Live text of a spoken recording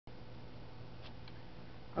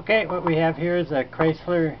Okay, what we have here is a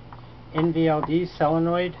Chrysler NVLD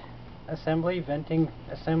solenoid assembly, venting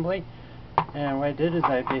assembly. And what I did is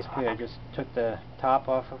I just took the top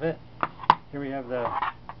off of it. Here we have the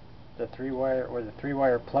three-wire, where the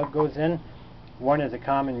three-wire plug goes in. One is a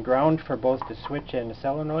common ground for both the switch and the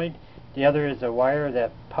solenoid. The other is a wire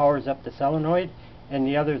that powers up the solenoid, and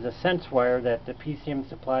the other is a sense wire that the PCM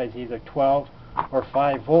supplies either 12 or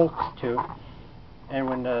 5 volts to. And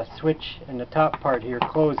when the switch in the top part here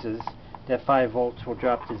closes, that 5 volts will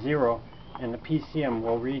drop to 0, and the PCM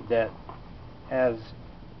will read that as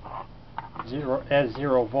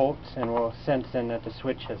 0 volts and will sense then that the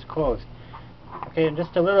switch has closed. Okay, and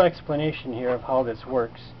just a little explanation here of how this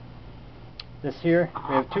works. This here,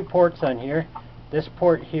 we have two ports on here. This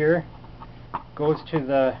port here goes to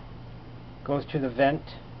the vent,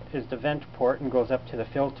 is the vent port, and goes up to the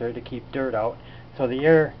filter to keep dirt out. So the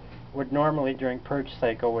air would normally during purge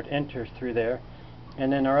cycle would enter through there, and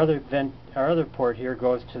then our other port here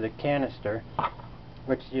goes to the canister,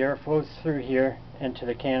 which the air flows through here into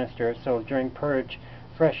the canister. So during purge,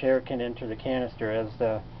 fresh air can enter the canister as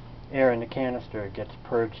the air in the canister gets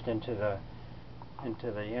purged into the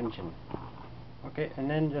engine. Okay, and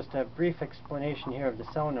then just a brief explanation here of the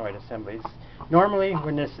solenoid assemblies. Normally,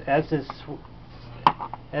 when as the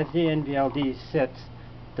NVLD sits,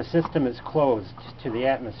 the system is closed to the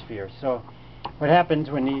atmosphere. So what happens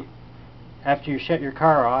after you shut your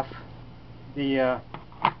car off, the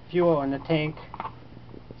fuel in the tank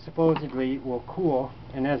supposedly will cool,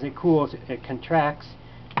 and as it cools it contracts,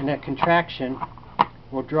 and that contraction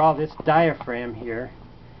will draw this diaphragm here,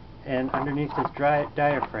 and underneath this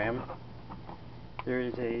diaphragm there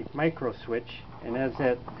is a micro switch, and as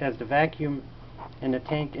the vacuum in the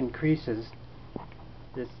tank increases,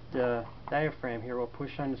 this diaphragm here will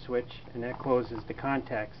push on the switch, and that closes the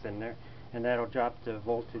contacts in there, and that'll drop the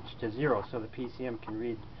voltage to 0, so the PCM can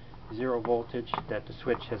read 0 voltage that the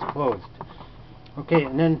switch has closed. Okay,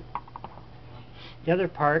 and then the other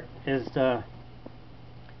part is the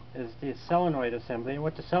solenoid assembly. And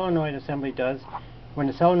what the solenoid assembly does, when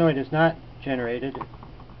the solenoid is not generated,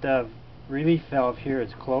 the relief valve here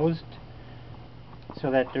is closed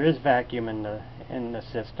so that there is vacuum in the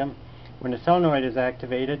system. When the solenoid is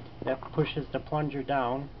activated, that pushes the plunger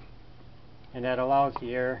down, and that allows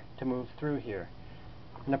the air to move through here.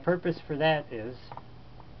 And the purpose for that is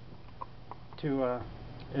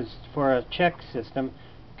for a check system,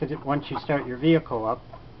 because once you start your vehicle up,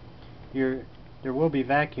 there will be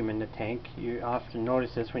vacuum in the tank. You often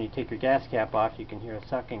notice this when you take your gas cap off. You can hear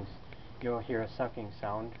you'll hear a sucking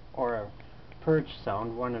sound or a purge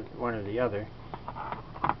sound, one or the other.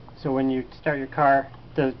 So when you start your car,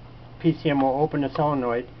 the PCM will open the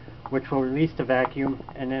solenoid, which will release the vacuum,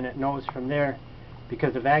 and then it knows from there,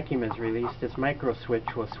 because the vacuum is released, this micro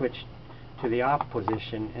switch will switch to the off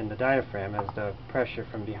position in the diaphragm as the pressure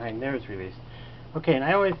from behind there is released. Okay, and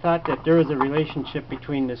I always thought that there was a relationship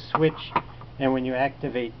between the switch and when you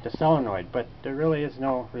activate the solenoid, but there really is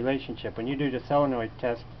no relationship. When you do the solenoid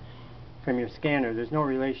test from your scanner, there's no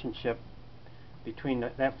relationship between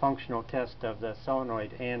that functional test of the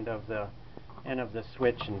solenoid and of the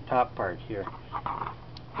switch and top part here.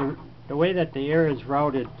 The way that the air is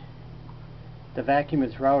routed, the vacuum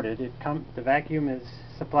is routed, the vacuum is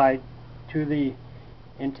supplied to the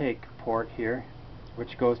intake port here,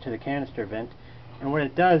 which goes to the canister vent, and what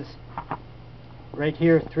it does right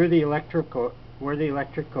here through the electrical, where the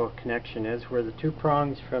electrical connection is, where the two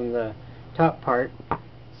prongs from the top part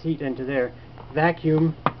seat into there,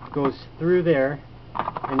 vacuum goes through there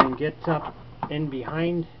and then gets up in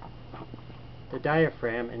behind the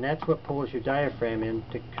diaphragm, and that's what pulls your diaphragm in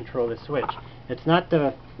to control the switch. It's not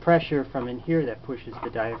the pressure from in here that pushes the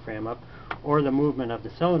diaphragm up, or the movement of the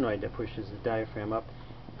solenoid that pushes the diaphragm up.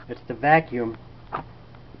 It's the vacuum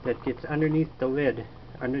that gets underneath the lid,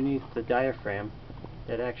 underneath the diaphragm,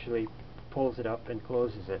 that actually pulls it up and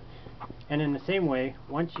closes it. And in the same way,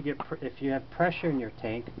 once you if you have pressure in your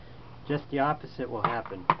tank, just the opposite will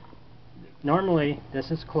happen. Normally this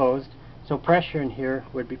is closed, so pressure in here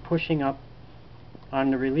would be pushing up on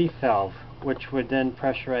the relief valve, which would then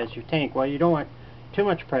pressurize your tank. Well, you don't want too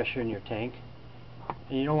much pressure in your tank,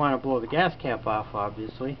 and you don't want to blow the gas cap off,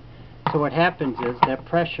 obviously. So what happens is that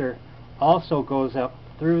pressure also goes up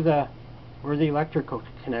through where the electrical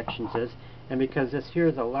connections is, and because this here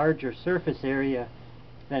is a larger surface area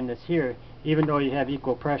than this here, even though you have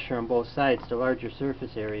equal pressure on both sides, the larger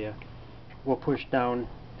surface area will push down,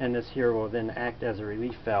 and this here will then act as a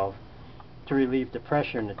relief valve to relieve the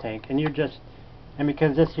pressure in the tank. And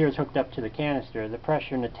because this here is hooked up to the canister, the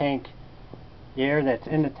pressure in the tank, the air that's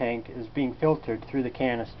in the tank is being filtered through the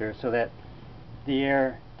canister, so that the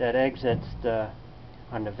air that exits the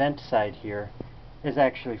on the vent side here is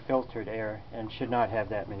actually filtered air and should not have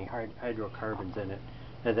that many hydrocarbons in it,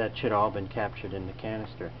 as that should all been captured in the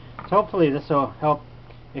canister. So hopefully this will help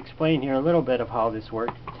explain here a little bit of how this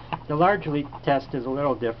works. The large leak test is a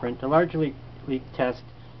little different. The large leak test,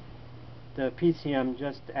 the PCM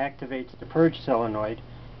just activates the purge solenoid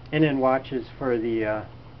and then watches for a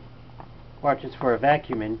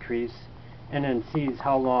vacuum increase, and then sees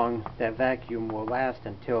how long that vacuum will last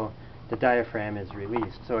until the diaphragm is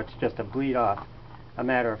released. So it's just a bleed off, a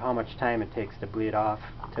matter of how much time it takes to bleed off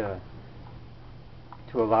to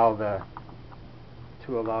allow the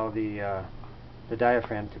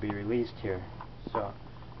diaphragm to be released here. So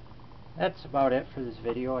that's about it for this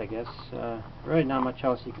video, I guess. Really not much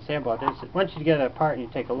else you can say about this. Once you get it apart and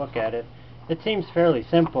you take a look at it, it seems fairly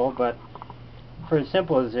simple, but for as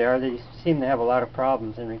simple as they are, they seem to have a lot of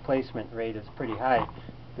problems, and replacement rate is pretty high.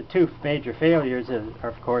 The two major failures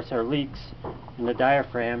of course, are leaks in the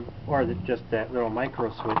diaphragm, or just that little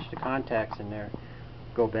micro switch, the contacts in there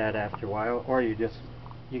go bad after a while, or you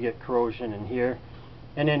get corrosion in here,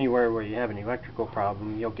 and anywhere where you have an electrical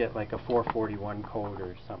problem, you'll get like a 441 code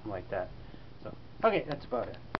or something like that. So, okay, that's about it.